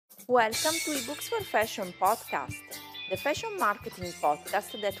Welcome to eBooks for Fashion podcast, the fashion marketing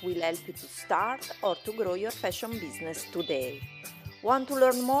podcast that will help you to start or to grow your fashion business today. Want to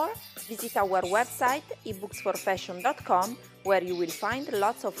learn more? Visit our website ebooksforfashion.com where you will find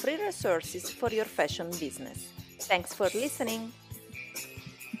lots of free resources for your fashion business. Thanks for listening.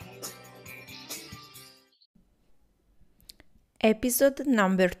 Episode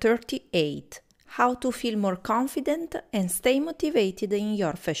number 38. How to feel more confident and stay motivated in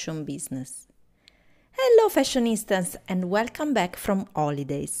your fashion business. Hello fashionistas and welcome back from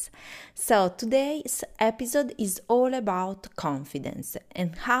holidays. So today's episode is all about confidence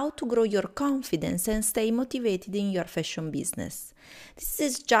and how to grow your confidence and stay motivated in your fashion business. This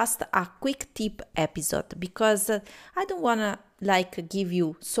is just a quick tip episode because I don't want to give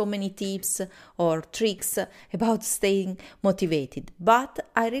you so many tips or tricks about staying motivated, but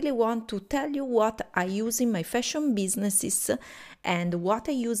I really want to tell you what I use in my fashion businesses and what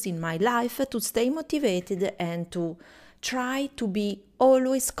I use in my life to stay motivated and to try to be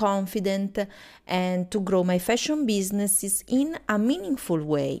always confident and to grow my fashion businesses in a meaningful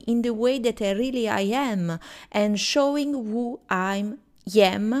way, in the way that I am, and showing who I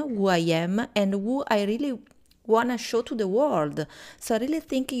am, and who I really want to show to the world. So I really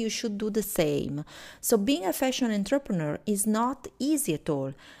think you should do the same. So being a fashion entrepreneur is not easy at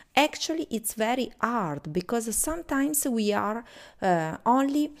all. Actually, it's very hard because sometimes we are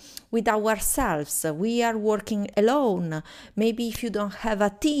only with ourselves. We are working alone. Maybe if you don't have a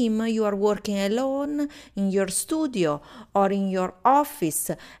team, you are working alone in your studio or in your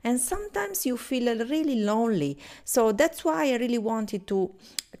office. And sometimes you feel really lonely. So that's why I really wanted to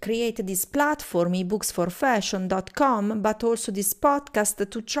create this platform, ebooksforfashion.com, but also this podcast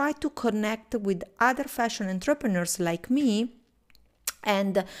to try to connect with other fashion entrepreneurs like me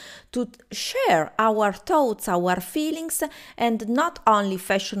and to share our thoughts, our feelings, and not only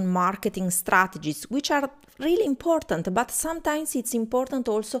fashion marketing strategies, which are really important, but sometimes it's important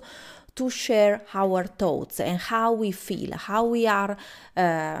also to share our thoughts and how we feel, how we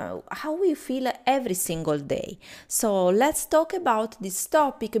feel every single day. So let's talk about this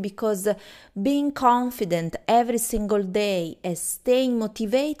topic because being confident every single day and staying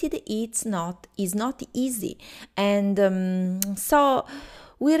motivated is not easy, and so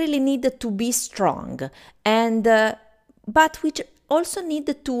we really need to be strong, and but we also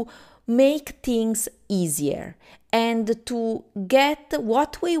need to make things easier and to get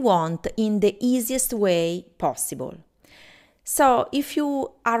what we want in the easiest way possible. So if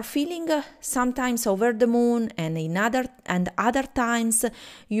you are feeling sometimes over the moon and other times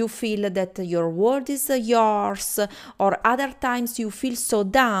you feel that your world is yours, or other times you feel so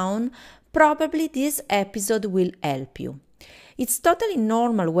down, probably this episode will help you. It's totally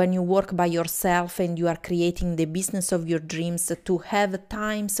normal when you work by yourself and you are creating the business of your dreams to have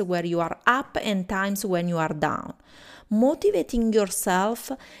times where you are up and times when you are down. Motivating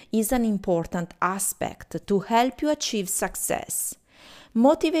yourself is an important aspect to help you achieve success.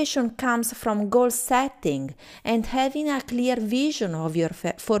 Motivation comes from goal setting and having a clear vision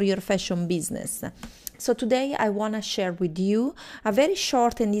for your fashion business. So today I want to share with you a very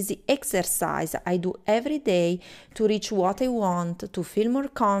short and easy exercise I do every day to reach what I want, to feel more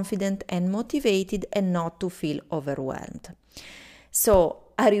confident and motivated and not to feel overwhelmed.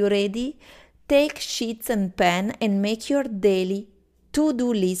 So are you ready? Take sheets and pen and make your daily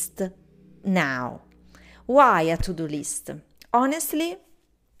to-do list now. Why a to-do list? Honestly,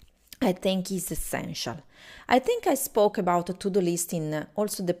 I think it's essential. I think I spoke about a to-do list in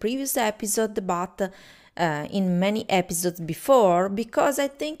also the previous episode, but in many episodes before, because I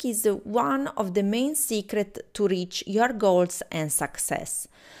think it's one of the main secrets to reach your goals and success.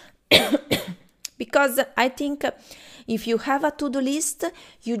 Because I think if you have a to-do list,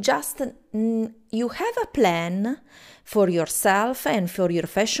 you have a plan for yourself and for your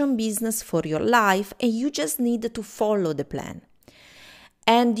fashion business, for your life, and you just need to follow the plan.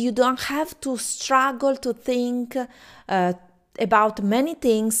 And you don't have to struggle to think about many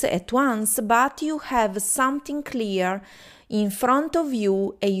things at once, but you have something clear in front of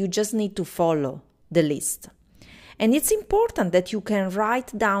you and you just need to follow the list. And it's important that you can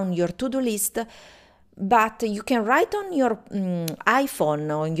write down your to-do list, but you can write on your iPhone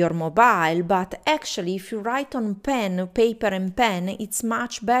or on your mobile, but actually if you write on paper and pen, it's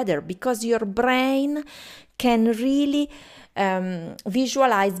much better because your brain can really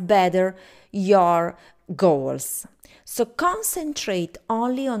visualize better your goals. So concentrate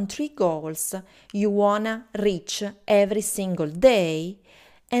only on 3 goals you wanna reach every single day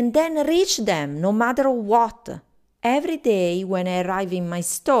and then reach them no matter what. Every day when I arrive in my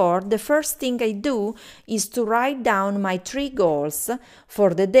store, the first thing I do is to write down my 3 goals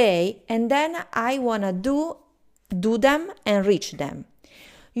for the day, and then I want to do them and reach them.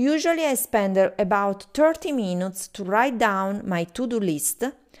 Usually I spend about 30 minutes to write down my to-do list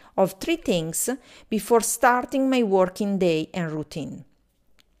of 3 things before starting my working day and routine.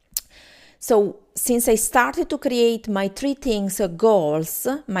 So since I started to create my 3 things goals,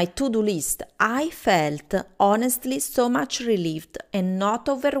 my to-do list, I felt honestly so much relieved and not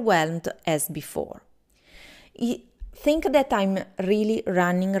overwhelmed as before. Think that I'm really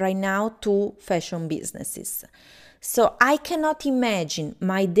running right now 2 fashion businesses. So I cannot imagine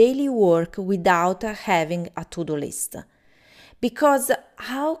my daily work without having a to-do list. Because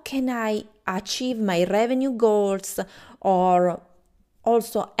how can I achieve my revenue goals or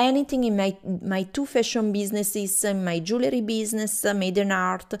also anything in my 2 fashion businesses, my jewelry business, Maiden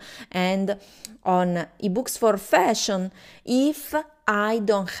Art, and on eBooks for Fashion, if I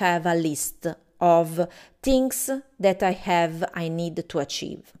don't have a list of things that I need to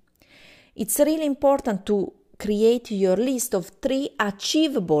achieve? It's really important to create your list of 3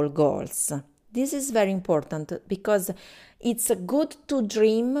 achievable goals. This is very important because it's good to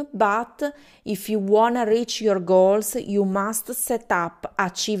dream, but if you want to reach your goals, you must set up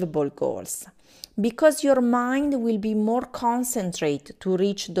achievable goals. Because your mind will be more concentrated to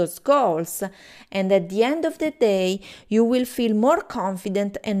reach those goals, and at the end of the day, you will feel more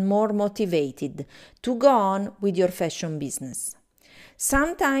confident and more motivated to go on with your fashion business.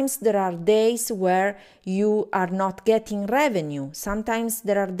 Sometimes there are days where you are not getting revenue. Sometimes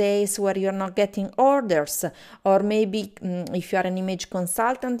there are days where you're not getting orders, or maybe if you are an image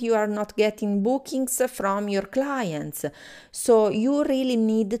consultant, you are not getting bookings from your clients. So you really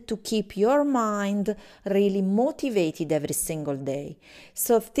need to keep your mind really motivated every single day.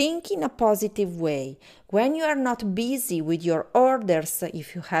 So think in a positive way. When you are not busy with your orders,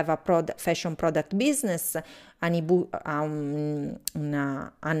 if you have a fashion product business, an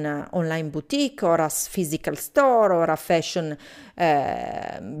online boutique or a physical store or a fashion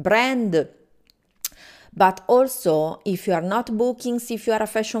brand, but also if you are not bookings, if you are a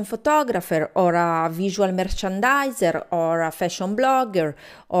fashion photographer or a visual merchandiser or a fashion blogger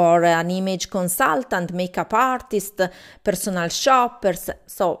or an image consultant, makeup artist, personal shoppers,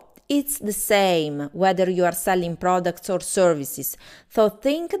 so it's the same whether you are selling products or services. So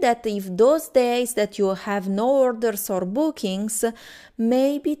think that if those days that you have no orders or bookings,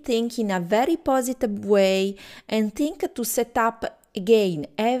 maybe think in a very positive way and think to set up again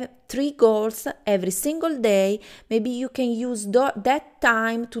 3 goals every single day. Maybe you can use that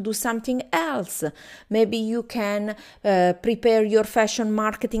time to do something else. Maybe you can prepare your fashion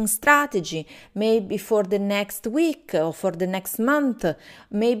marketing strategy, maybe for the next week or for the next month.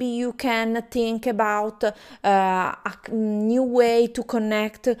 Maybe you can think about a new way to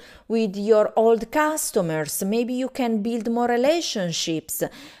connect with your old customers. Maybe you can build more relationships.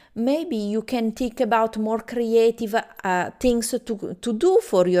 Maybe you can think about more creative things to do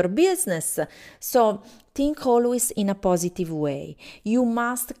for your business. So think always in a positive way. You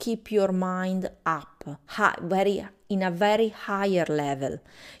must keep your mind up, in a very higher level.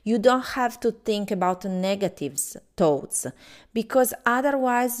 You don't have to think about negative thoughts, because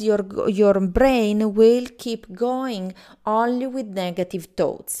otherwise your brain will keep going only with negative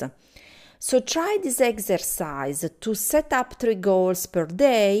thoughts. So try this exercise to set up 3 goals per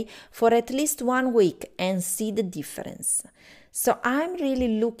day for at least 1 week and see the difference. So I'm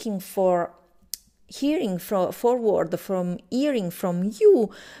really looking for hearing from you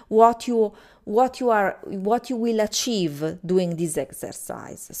what you will achieve doing this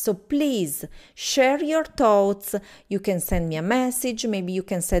exercise. So please share your thoughts. You can send me a message. Maybe you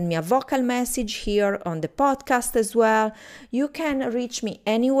can send me a vocal message here on the podcast as well. You can reach me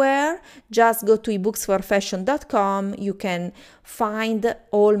anywhere. Just go to ebooksforfashion.com. You can find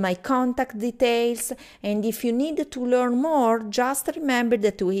all my contact details. And if you need to learn more, just remember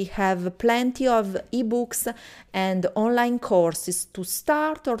that we have plenty of ebooks and online courses to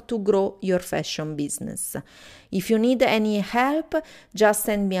start or to grow your fashion business. If you need any help, just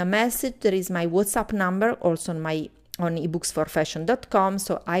send me a message. There is my WhatsApp number also on ebooksforfashion.com,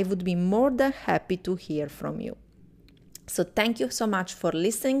 so I would be more than happy to hear from you. So thank you so much for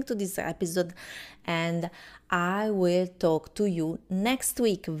listening to this episode, and I will talk to you next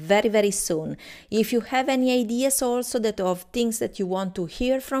week very, very soon. If you have any ideas also of things that you want to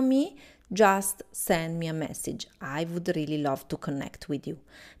hear from me, just send me a message. I would really love to connect with you.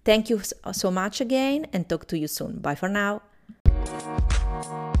 Thank you so much again, and talk to you soon. Bye for now.